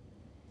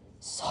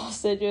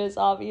sausages,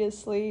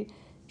 obviously,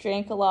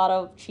 drank a lot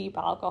of cheap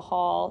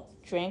alcohol,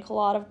 drank a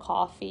lot of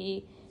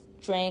coffee,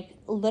 drank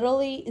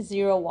literally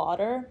zero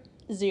water.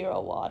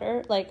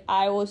 Like,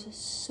 I was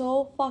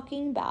so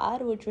fucking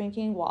bad with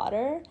drinking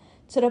water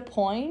to the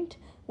point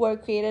where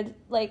it created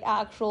like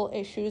actual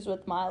issues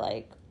with my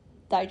like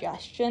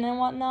digestion and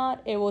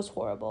whatnot. It was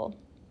horrible.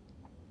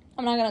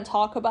 I'm not gonna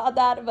talk about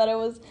that, but it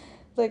was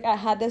like, I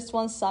had this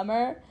one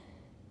summer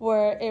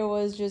where it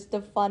was just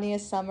the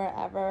funniest summer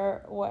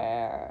ever,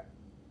 where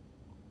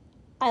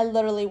I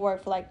literally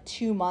worked for like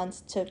 2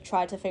 months to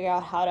try to figure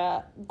out how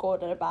to go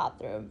to the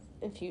bathroom,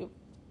 if you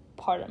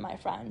pardon my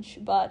French.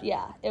 But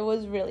yeah, it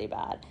was really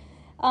bad.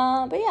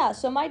 But yeah,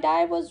 so my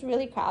diet was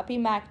really crappy.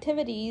 My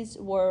activities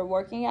were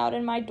working out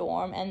in my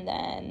dorm, and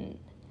then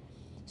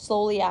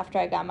slowly after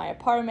I got my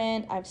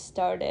apartment, I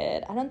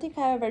don't think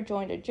I ever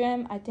joined a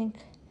gym. I think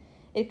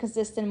it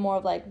consisted more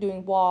of like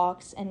doing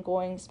walks and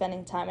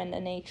spending time in the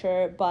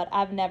nature, but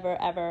I've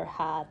never ever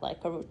had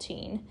like a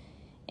routine.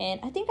 And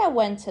I think I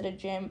went to the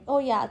gym,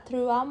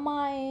 through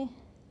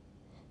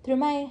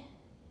my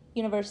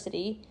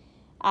university.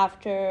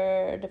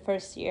 After the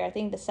first year, I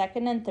think the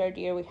second and third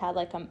year, we had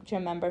like a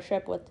gym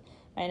membership with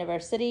my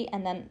university,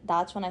 and then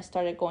that's when I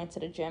started going to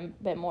the gym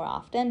a bit more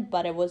often,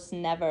 but it was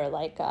never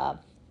like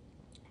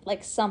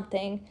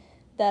something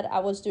that I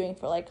was doing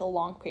for like a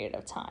long period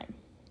of time.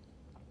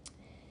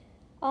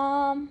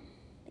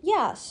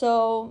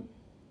 So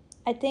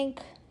I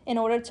think in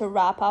order to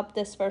wrap up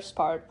this first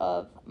part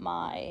of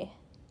my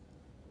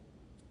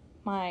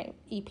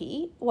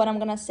EP, what I'm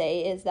gonna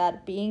say is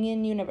that being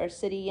in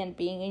university and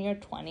being in your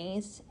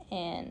 20s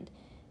and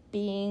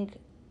being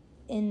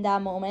in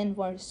that moment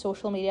where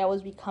social media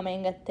was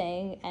becoming a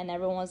thing and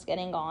everyone was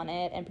getting on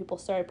it and people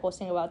started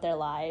posting about their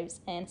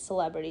lives and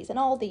celebrities and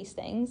all these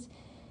things,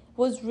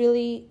 was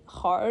really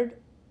hard,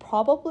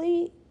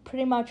 probably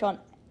pretty much on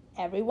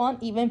everyone.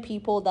 Even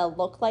people that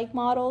look like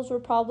models were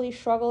probably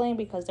struggling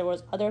because there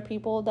was other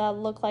people that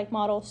look like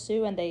models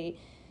too, and they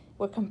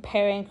were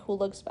comparing who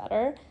looks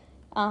better.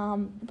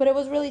 But it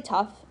was really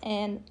tough,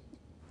 and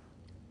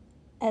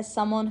as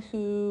someone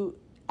who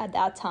at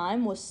that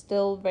time was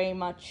still very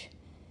much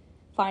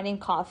finding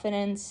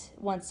confidence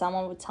when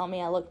someone would tell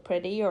me I look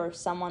pretty, or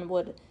someone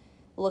would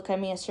look at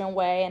me a certain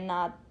way and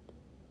not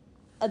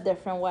a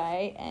different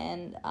way,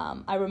 and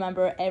I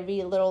remember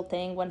every little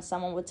thing when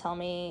someone would tell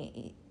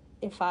me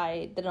if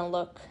I didn't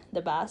look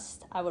the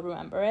best, I would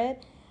remember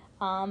it.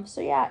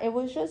 So yeah, it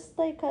was just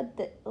like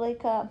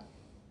a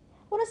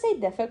I want to say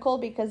difficult,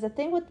 because the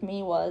thing with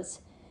me was,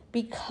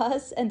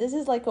 because, and this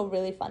is like a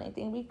really funny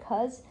thing,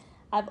 because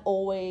I've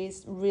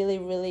always really,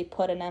 really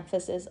put an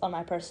emphasis on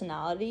my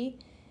personality.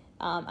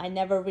 I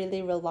never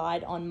really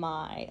relied on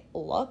my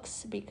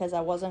looks because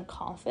I wasn't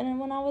confident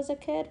when I was a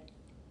kid.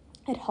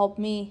 It helped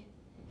me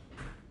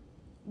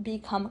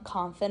become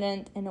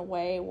confident in a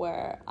way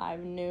where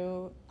I've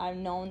known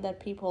that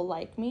people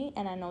like me,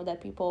 and I knew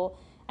that people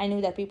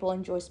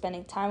enjoy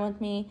spending time with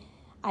me.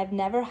 I've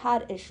never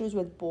had issues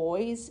with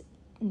boys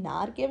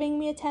not giving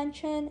me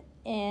attention,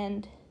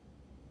 and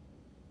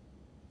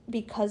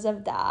because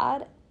of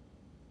that,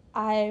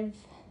 I've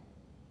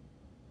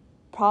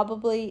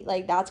probably,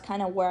 like, that's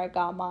kind of where I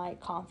got my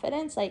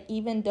confidence. Like,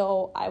 even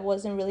though I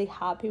wasn't really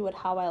happy with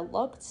how I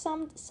looked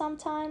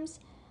sometimes,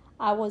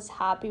 I was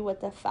happy with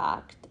the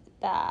fact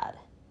that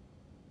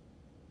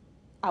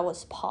I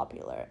was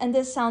popular. And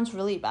this sounds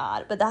really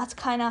bad, but that's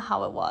kind of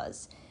how it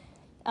was.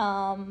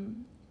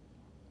 And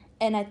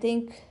I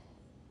think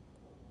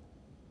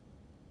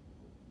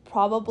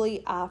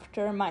probably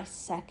after my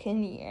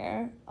second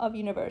year of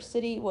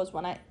university was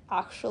when I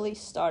actually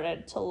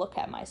started to look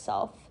at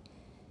myself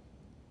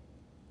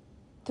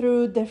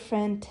through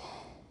different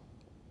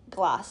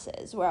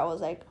glasses, where I was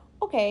like,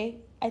 okay,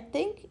 I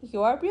think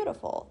you are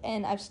beautiful.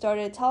 And I've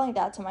started telling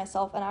that to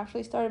myself and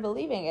actually started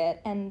believing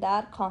it. And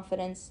that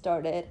confidence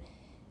started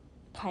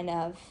kind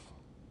of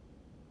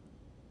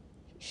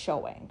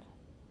showing.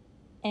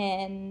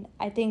 And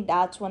I think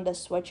that's when the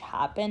switch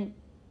happened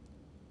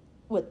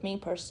with me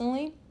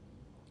personally,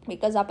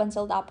 because up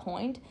until that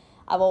point,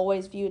 I've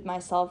always viewed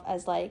myself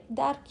as like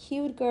that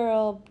cute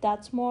girl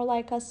that's more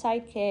like a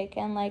sidekick,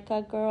 and like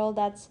a girl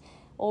that's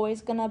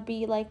always gonna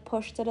be like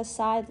pushed to the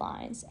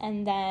sidelines.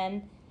 And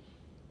then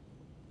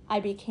I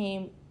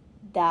became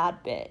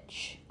that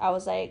bitch. I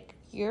was like,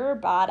 you're a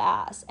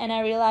badass. And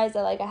I realized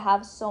that like I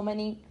have so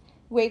many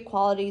great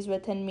qualities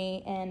within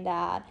me, and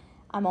that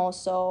I'm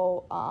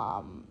also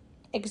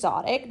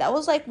exotic. That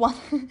was like one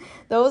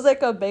that was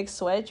like a big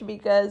switch,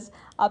 because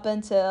up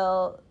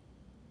until,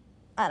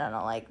 I don't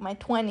know, like my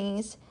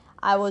 20s,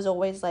 I was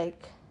always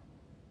like,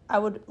 I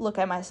would look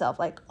at myself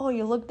like, oh,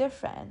 you look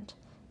different.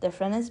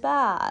 Different is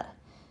bad.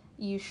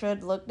 You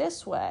should look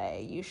this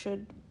way. You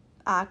should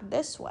act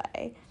this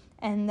way.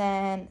 And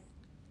then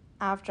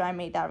after I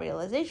made that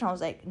realization, I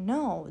was like,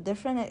 no,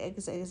 different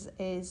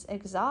is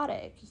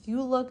exotic.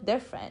 You look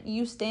different.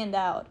 You stand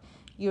out.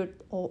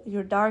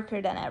 You're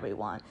darker than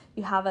everyone.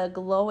 You have a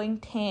glowing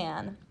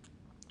tan.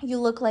 You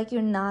look like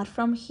you're not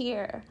from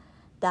here.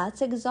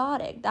 That's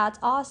exotic. That's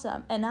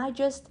awesome. And I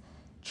just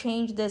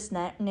changed this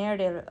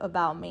narrative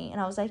about me.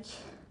 And I was like,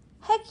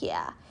 heck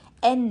yeah.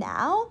 And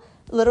now,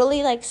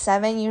 literally like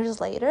 7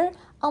 years later,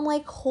 I'm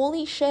like,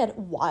 holy shit,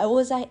 why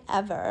was I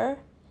ever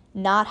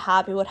not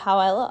happy with how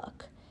I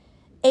look?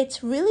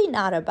 It's really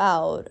not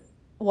about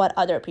what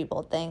other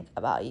people think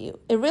about you.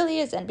 It really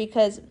isn't,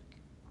 because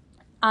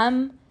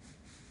I'm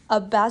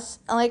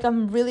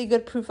really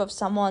good proof of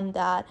someone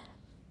that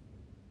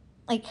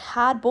like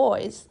had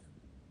boys,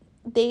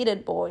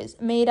 dated boys,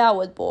 made out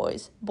with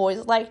boys,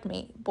 boys liked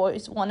me,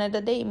 boys wanted to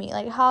date me,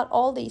 like had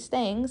all these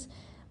things,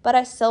 but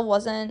I still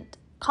wasn't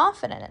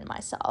confident in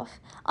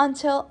myself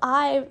until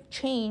I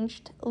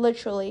changed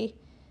literally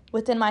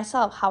within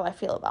myself how I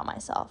feel about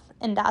myself.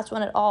 And that's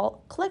when it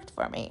all clicked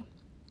for me.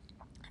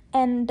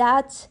 And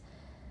that's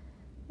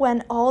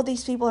when all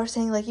these people are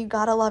saying, like, you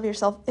gotta love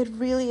yourself. It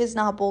really is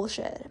not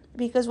bullshit.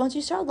 Because once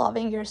you start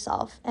loving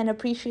yourself and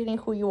appreciating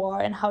who you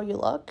are and how you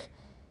look,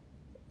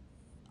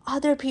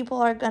 other people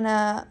are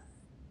gonna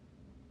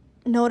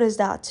notice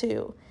that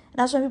too. And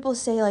that's when people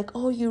say, like,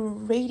 oh, you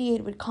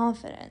radiate with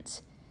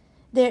confidence.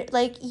 They're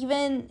like,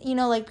 even, you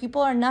know, like,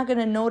 people are not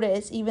gonna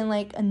notice, even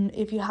like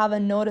if you have a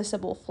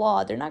noticeable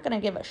flaw, they're not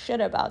gonna give a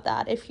shit about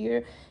that. If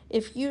you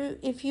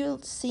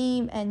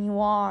seem and you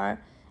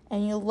are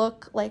and you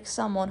look like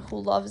someone who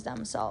loves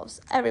themselves,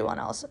 everyone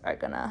else are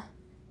gonna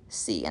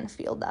see and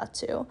feel that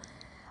too.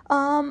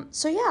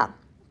 So yeah,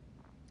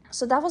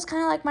 so that was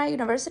kind of like my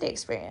university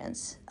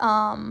experience.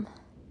 I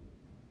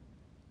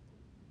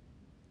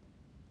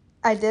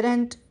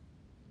didn't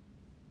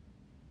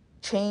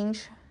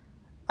change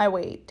my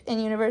weight in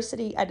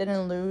university. I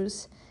didn't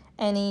lose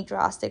any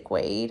drastic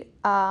weight.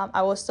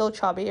 I was still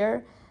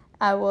chubbier.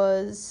 I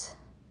was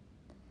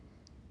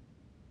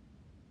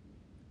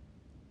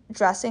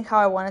dressing how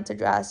I wanted to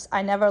dress.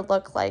 I never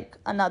looked like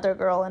another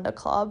girl in the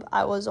club.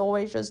 I was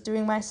always just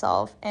doing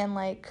myself and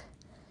like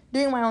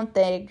doing my own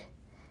thing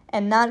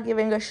and not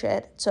giving a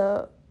shit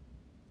to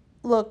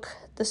look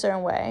the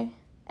certain way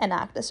and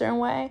act a certain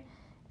way.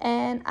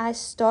 And I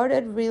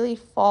started really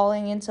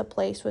falling into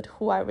place with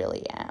who I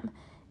really am.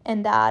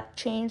 And that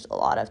changed a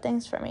lot of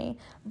things for me.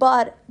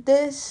 But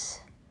this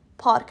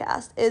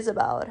podcast is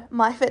about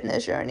my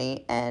fitness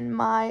journey and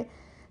my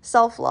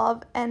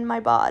self-love and my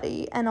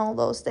body and all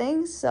those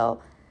things.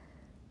 So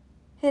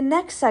in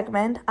next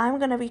segment, I'm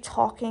going to be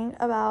talking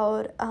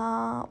about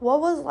what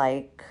was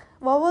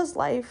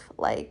life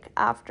like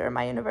after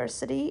my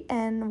university,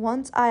 and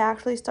once I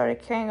actually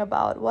started caring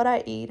about what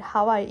I eat,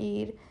 how I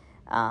eat,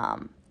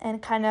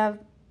 and kind of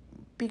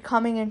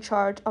becoming in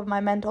charge of my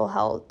mental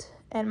health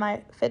and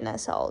my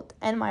fitness health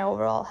and my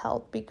overall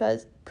health,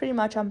 because pretty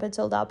much up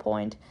until that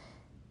point,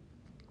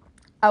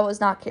 I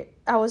was not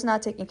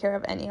taking care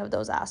of any of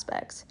those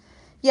aspects.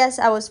 Yes,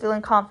 I was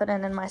feeling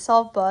confident in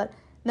myself, but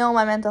no,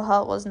 my mental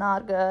health was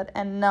not good,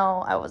 and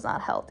no, I was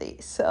not healthy.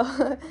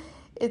 So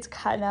it's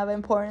kind of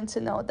important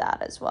to know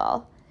that as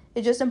well.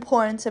 It's just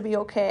important to be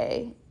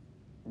okay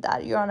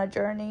that you're on a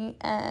journey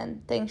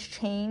and things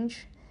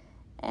change.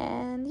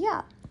 And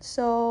yeah,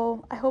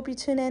 so I hope you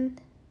tune in.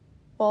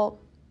 Well,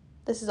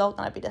 this is all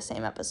going to be the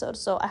same episode,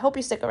 so I hope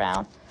you stick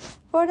around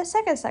for the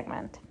second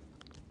segment.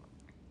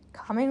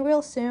 Coming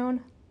real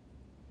soon.